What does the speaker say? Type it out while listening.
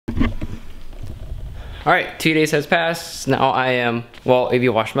Alright, 2 days has passed. Now I am, well, if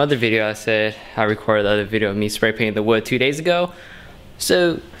you watched my other video, I said I recorded the other video of me spray painting the wood 2 days ago.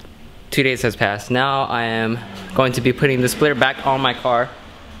 So 2 days has passed. Now I am going to be putting the splitter back on my car.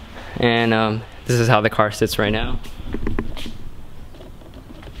 And this is how the car sits right now.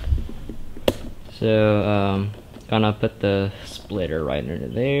 So gonna put the splitter right under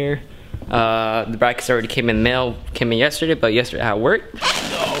there. The brackets already came in the mail, came in yesterday, but yesterday I had work.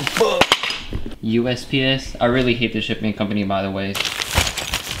 Oh, fuck. USPS. I really hate the shipping company, by the way.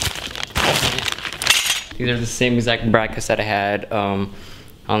 These are the same exact brackets that I had on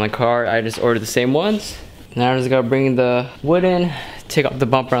the car. I just ordered the same ones. Now I just gotta bring the wood in, take off the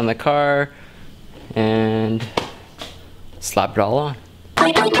bumper on the car, and slap it all on.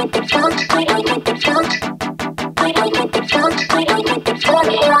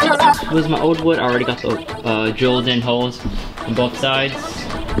 This was my old wood. I already got the drilled in holes on both sides,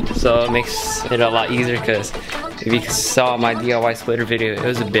 so it makes it a lot easier, because if you saw my DIY splitter video, it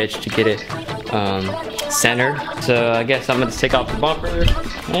was a bitch to get it centered. So I guess I'm gonna take off the bumper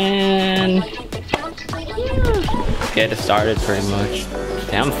and get it started pretty much.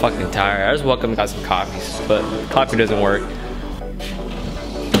 Damn, I'm fucking tired. I just woke up and got some coffees, but coffee doesn't work.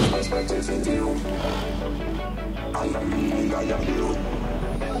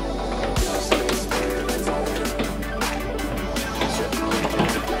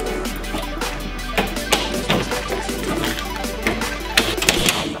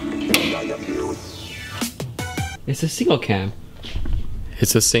 It's a single cam.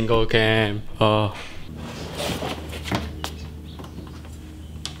 It's a single cam. Oh.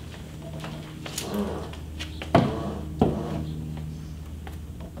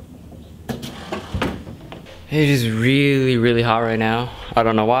 It is really hot right now. I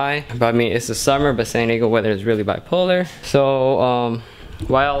don't know why, but I mean, it's the summer, but San Diego weather is really bipolar. So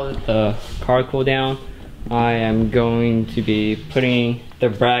while the car cool down, I am going to be putting the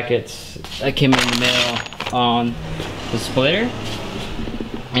brackets that came in the mail on the splitter,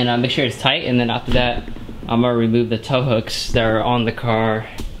 and make sure it's tight. And then after that, I'm gonna remove the tow hooks that are on the car.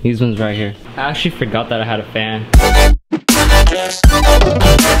 These ones right here. I actually forgot that I had a fan.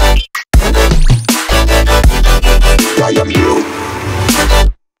 I am you.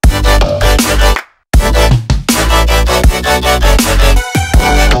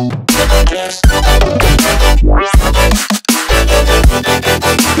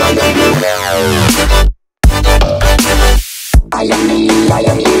 I am me, I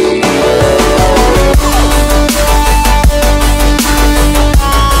am you.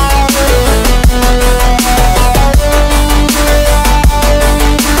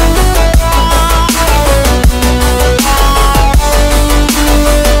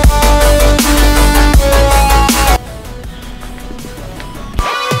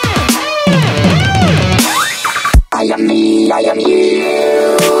 I am me, I am you.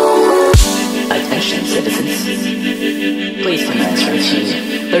 Attention citizens, please transfer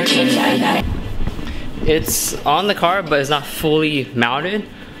to 1399. It's on the car, but it's not fully mounted.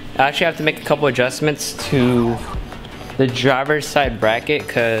 I actually have to make a couple adjustments to the driver's side bracket,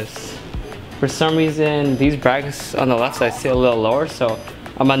 because for some reason these brackets on the left side sit a little lower, so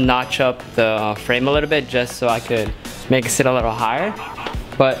I'm gonna notch up the frame a little bit just so I could make it sit a little higher.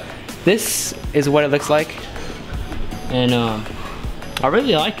 But this is what it looks like. And I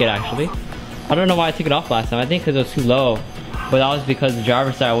really like it, actually. I don't know why I took it off last time. I think because it was too low, but that was because the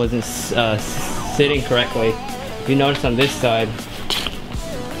driver's side wasn't sitting correctly. If you notice on this side,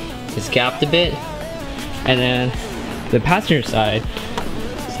 it's gapped a bit, and then the passenger side,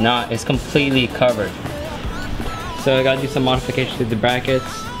 it's not. It's completely covered. So I gotta do some modifications to the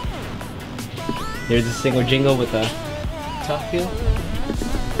brackets. There's a single jingle with a top feel.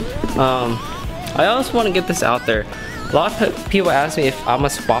 I also want to get this out there. A lot of people ask me if I'm gonna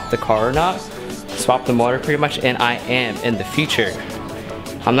swap the car or not. Swap the motor pretty much, and I am in the future.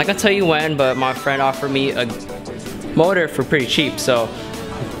 I'm not gonna tell you when, but my friend offered me a motor for pretty cheap, so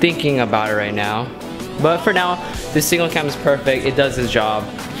I'm thinking about it right now. But for now, this single cam is perfect. It does its job.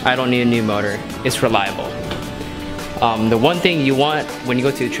 I don't need a new motor. It's reliable. The one thing you want when you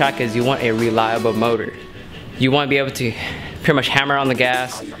go to the track is you want a reliable motor. You want to be able to pretty much hammer on the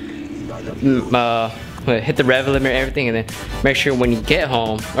gas, hit the rev limiter and everything, and then make sure when you get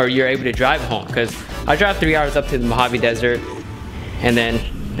home, or you're able to drive home, because I drive 3 hours up to the Mojave Desert, and then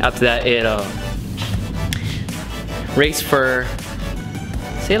after that it race for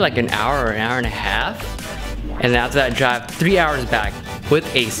say like an hour or an hour and a half, and then after that drive 3 hours back with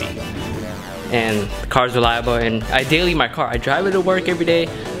AC. And the car's reliable, and ideally my car, I drive it to work every day,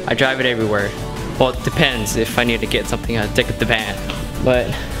 I drive it everywhere. Well, it depends if I need to get something, I'll take it to the van.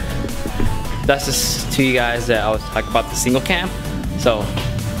 But that's just to you guys that I was talking about the single cam. So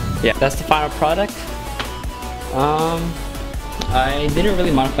yeah, that's the final product. I didn't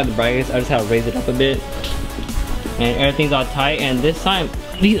really modify the brightness, I just had to raise it up a bit. And everything's all tight, and this time,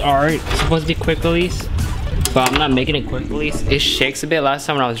 these are supposed to be quick release, but I'm not making it quick release. It shakes a bit last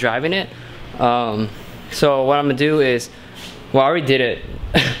time when I was driving it. So what I'm gonna do is, well, I already did it.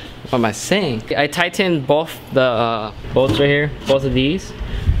 What am I saying? I tightened both the bolts right here, both of these.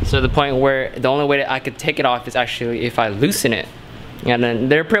 So the point where the only way that I could take it off is actually if I loosen it. And then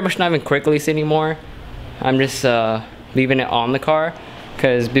they're pretty much not even quick release anymore. I'm just leaving it on the car.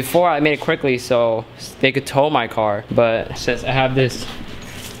 Because before I made it quickly so they could tow my car. But since I have this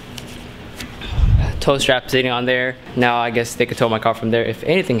tow strap sitting on there, now I guess they could tow my car from there if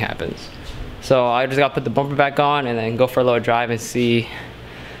anything happens. So I just gotta put the bumper back on and then go for a little drive and see.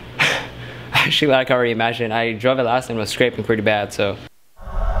 Actually, like I already imagined, I drove it last time, it was scraping pretty bad, so.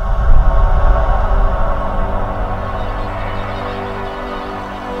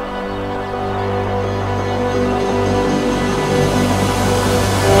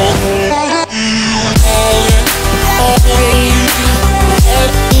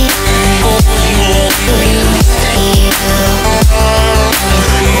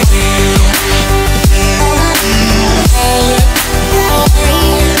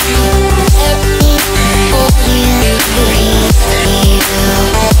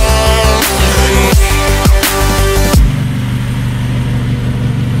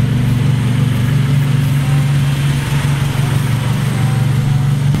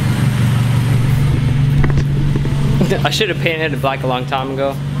 I should have painted it black a long time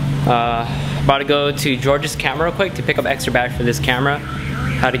ago. About to go to George's camera real quick to pick up extra battery for this camera.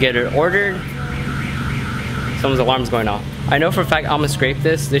 How to get it ordered. Someone's alarm's going off. I know for a fact I'm gonna scrape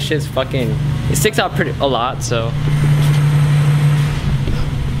this. This shit's fucking, it sticks out a lot, so.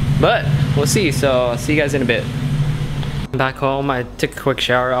 But we'll see, so I'll see you guys in a bit. Back home, I took a quick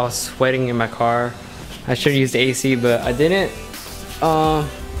shower. I was sweating in my car. I should have used the AC, but I didn't.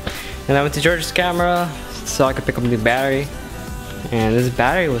 And I went to George's camera so I could pick up a new battery. And this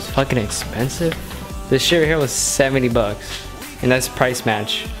battery was fucking expensive. This shit right here was 70 bucks. And that's price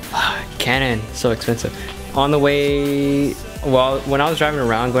match. Canon, so expensive. On the way, well, when I was driving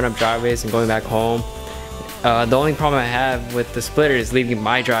around, going up driveways and going back home, the only problem I have with the splitter is leaving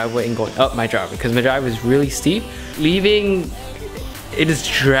my driveway and going up my driveway, because my driveway is really steep. Leaving, it just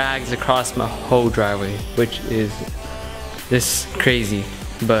drags across my whole driveway, which is just crazy.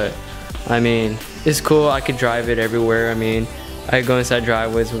 But I mean, it's cool. I could drive it everywhere. I mean, I could go inside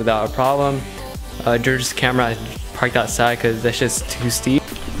driveways without a problem. George's camera, I parked outside because that's just too steep.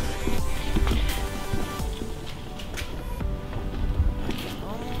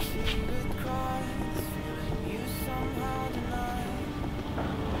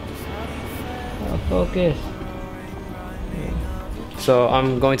 Focus. So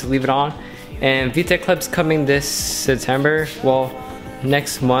I'm going to leave it on. And VTech Club's coming this September. Well,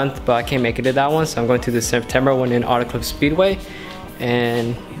 next month, but I can't make it to that one, so I'm going to the September one in Auto Club Speedway.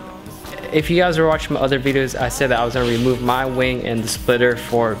 And if you guys were watching my other videos, I said that I was going to remove my wing and the splitter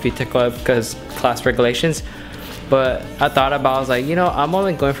for VTech Club because class regulations. But I thought about it, I was like, you know, I'm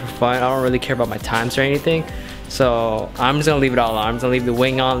only going for fun. I don't really care about my times or anything. So I'm just gonna leave it all on. I'm just gonna leave the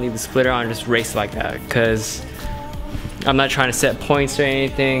wing on, leave the splitter on, and just race like that. Cause I'm not trying to set points or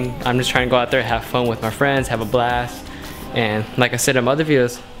anything. I'm just trying to go out there, have fun with my friends, have a blast. And like I said in my other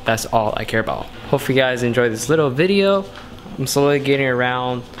videos, that's all I care about. Hope you guys enjoyed this little video. I'm slowly getting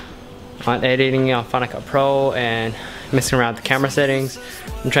around on editing on Final Cut Pro and messing around with the camera settings.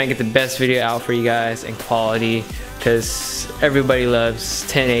 I'm trying to get the best video out for you guys in quality, because everybody loves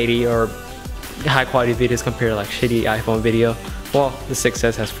 1080 or high quality videos compared to like shitty iPhone video. Well, the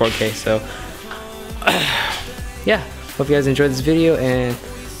 6S has 4K, so yeah. Hope you guys enjoyed this video, and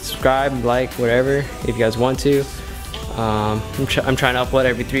subscribe, like, whatever if you guys want to. I'm trying to upload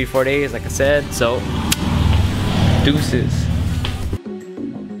every 3 to 4 days, like I said, so deuces.